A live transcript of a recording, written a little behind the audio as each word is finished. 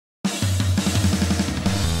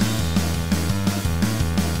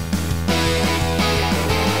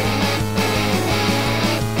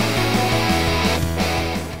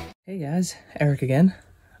Guys, Eric again.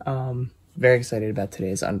 Very excited about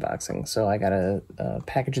today's unboxing. So I got a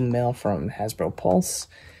package in the mail from Hasbro Pulse,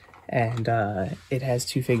 and it has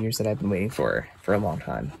two figures that I've been waiting for a long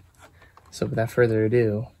time. So without further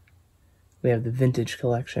ado, we have the vintage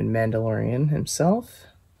collection Mandalorian himself.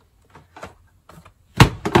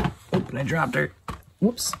 Oh, and I dropped her.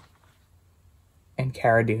 Whoops. And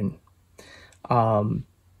Cara Dune.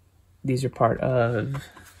 These are part of...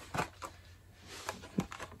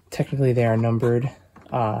 Technically, they are numbered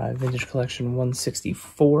Vintage Collection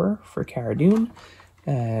 164 for Cara Dune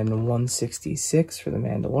and 166 for the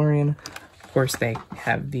Mandalorian. Of course, they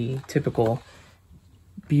have the typical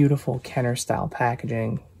beautiful Kenner style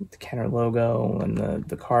packaging, the Kenner logo and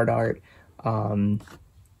the card art, and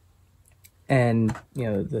you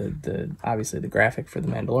know the obviously the graphic for the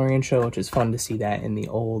Mandalorian show, which is fun to see that in the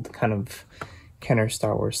old kind of Kenner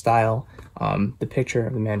Star Wars style. The picture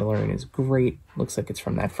of the Mandalorian is great. Looks like it's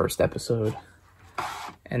from that first episode.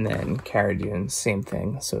 And then Cara Dune, same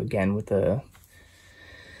thing. So again, with the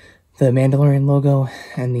Mandalorian logo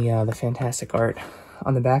and the fantastic art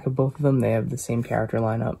on the back of both of them, they have the same character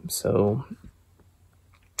lineup. So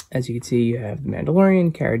as you can see, you have the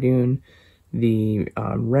Mandalorian, Cara Dune, the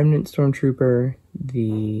Remnant Stormtrooper,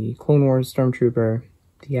 the Clone Wars Stormtrooper,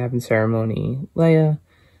 the Yavin Ceremony Leia,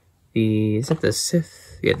 is that the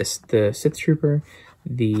Sith? Yeah, the Sith Trooper,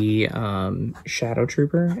 the Shadow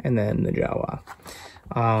Trooper, and then the Jawa.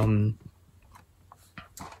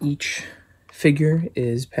 Each figure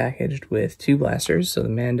is packaged with two blasters, so the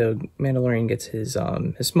Mandalorian gets his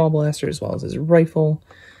small blaster as well as his rifle.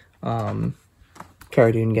 Cara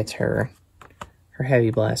Dune gets her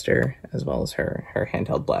heavy blaster as well as her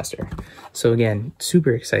handheld blaster. So again,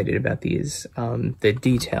 super excited about these. The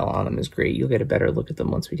detail on them is great. You'll get a better look at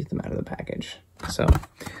them once we get them out of the package. So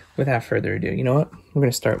without further ado, you know what? We're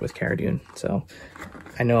going to start with Cara Dune. So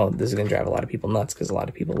I know this is going to drive a lot of people nuts because a lot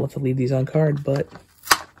of people love to leave these on card, but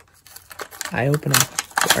I open them.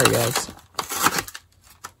 Sorry, guys.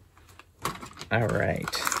 All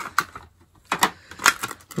right.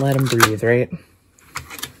 Let them breathe, right?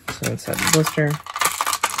 So inside the blister,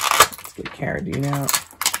 let's get Cara Dune out,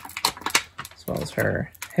 as well as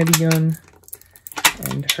her heavy gun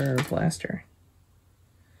and her blaster.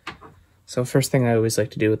 So first thing I always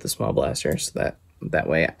like to do with the small blaster, so that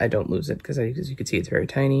way I don't lose it, because as you can see it's very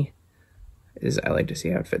tiny, is I like to see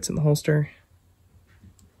how it fits in the holster.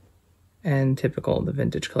 And typical of the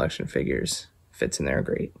vintage collection figures, fits in there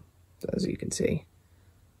great. So as you can see,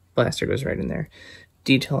 blaster goes right in there.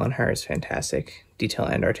 Detail on her is fantastic. Detail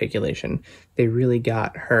and articulation. They really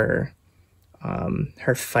got her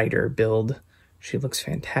fighter build. She looks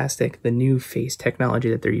fantastic. The new face technology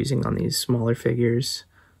that they're using on these smaller figures.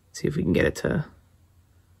 Let's see if we can get it to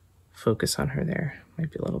focus on her there.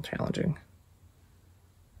 Might be a little challenging.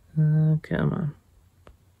 Come on.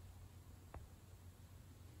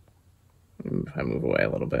 If I move away a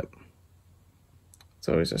little bit. It's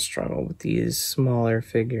always a struggle with these smaller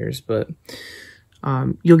figures, but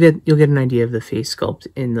you'll get an idea of the face sculpt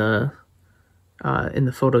in the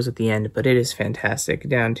photos at the end, but it is fantastic,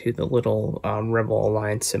 down to the little Rebel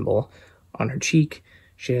Alliance symbol on her cheek.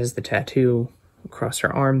 She has the tattoo across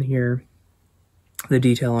her arm here. The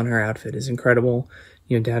detail on her outfit is incredible,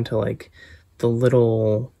 you know, down to like the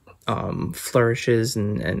little flourishes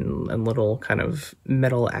and little kind of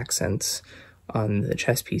metal accents on the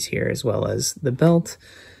chest piece here, as well as the belt,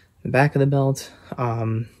 the back of the belt.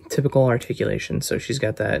 Typical articulation, so she's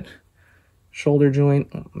got that shoulder joint.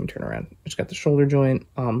 Oh, let me turn around. She's got the shoulder joint,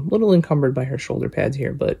 little encumbered by her shoulder pads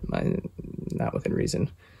here, but not within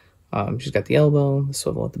reason. She's got the elbow, the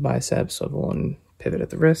swivel at the bicep, swivel and pivot at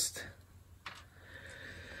the wrist.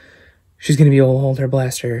 She's going to be able to hold her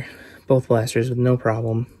blaster, both blasters, with no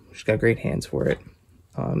problem. She's got great hands for it.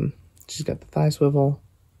 She's got the thigh swivel.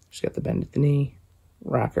 She's got the bend at the knee,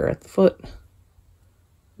 rocker at the foot,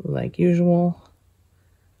 like usual.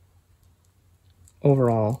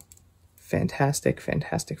 Overall, fantastic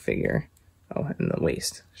figure. Oh, and the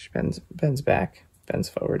waist. She bends back, bends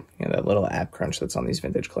forward. You know, that little ab crunch that's on these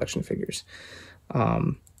vintage collection figures.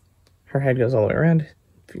 Her head goes all the way around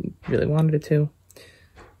if you really wanted it to.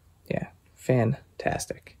 Yeah,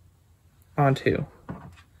 fantastic. On to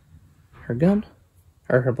her gun,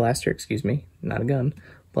 or her blaster, excuse me. Not a gun,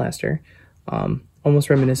 blaster.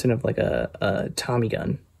 Almost reminiscent of like a Tommy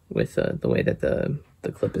gun with the way that the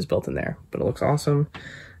clip is built in there, but it looks awesome.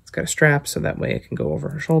 It's got a strap, so that way it can go over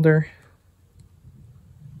her shoulder.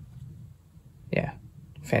 Yeah,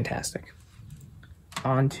 fantastic.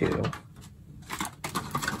 On to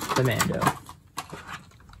the Mando.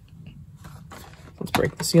 Let's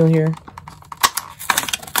break the seal here.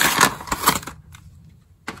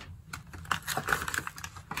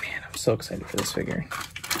 so excited for this figure.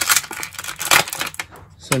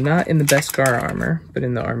 So not in the best Cara armor, but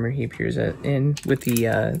in the armor he appears in with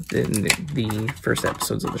the first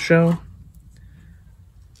episodes of the show.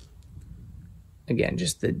 Again,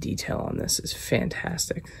 just the detail on this is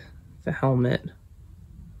fantastic. The helmet.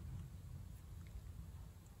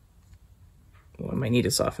 Well, I might need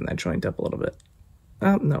to soften that joint up a little bit.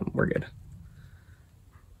 Oh, no, we're good.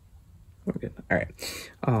 We're good. All right.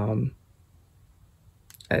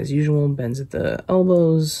 As usual, bends at the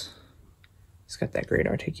elbows. It's got that great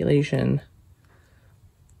articulation.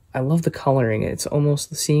 I love the coloring. It's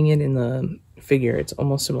almost, seeing it in the figure, it's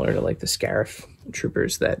almost similar to like the Scarif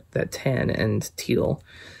troopers, that tan and teal.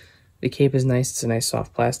 The cape is nice. It's a nice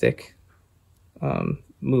soft plastic.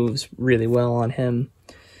 Moves really well on him.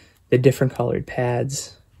 The different colored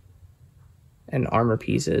pads and armor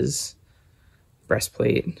pieces,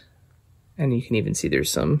 breastplate, and you can even see there's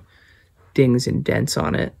some dings and dents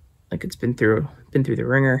on it, like it's been through the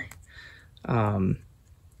ringer. Of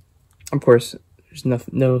course, there's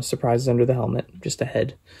no surprises under the helmet, just a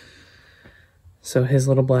head. So his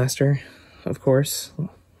little blaster, of course,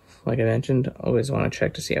 like I mentioned, always want to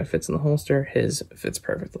check to see how it fits in the holster. His fits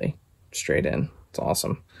perfectly, straight in. It's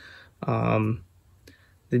awesome.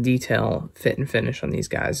 The detail, fit, and finish on these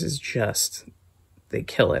guys is just, they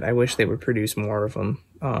kill it. I wish they would produce more of them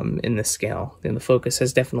in this scale. And the focus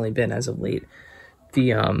has definitely been, as of late,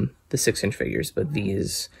 the 6-inch figures, but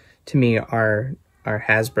these, to me, are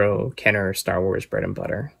Hasbro, Kenner, Star Wars bread and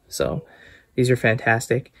butter. So these are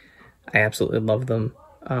fantastic. I absolutely love them.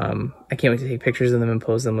 I can't wait to take pictures of them and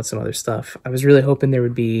pose them with some other stuff. I was really hoping there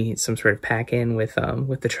would be some sort of pack-in with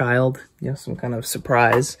the child, you know, some kind of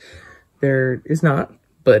surprise. There is not,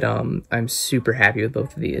 but I'm super happy with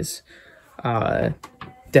both of these.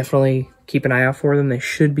 Definitely keep an eye out for them. They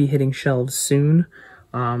should be hitting shelves soon,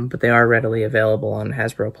 but they are readily available on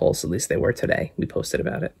Hasbro Pulse. At least they were today. We posted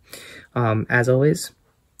about it. As always,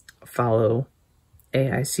 follow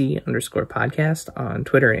AIC_podcast on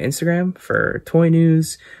Twitter and Instagram for toy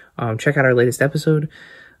news. Check out our latest episode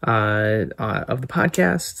of the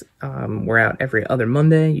podcast. We're out every other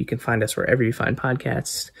Monday. You can find us wherever you find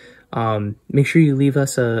podcasts. Make sure you leave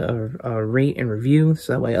us a rate and review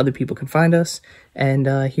so that way other people can find us. And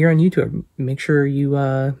here on YouTube, make sure you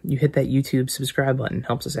hit that YouTube subscribe button.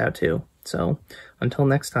 Helps us out too. So until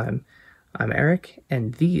next time, I'm Eric,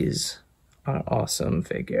 and these are awesome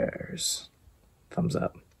figures. Thumbs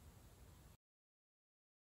up.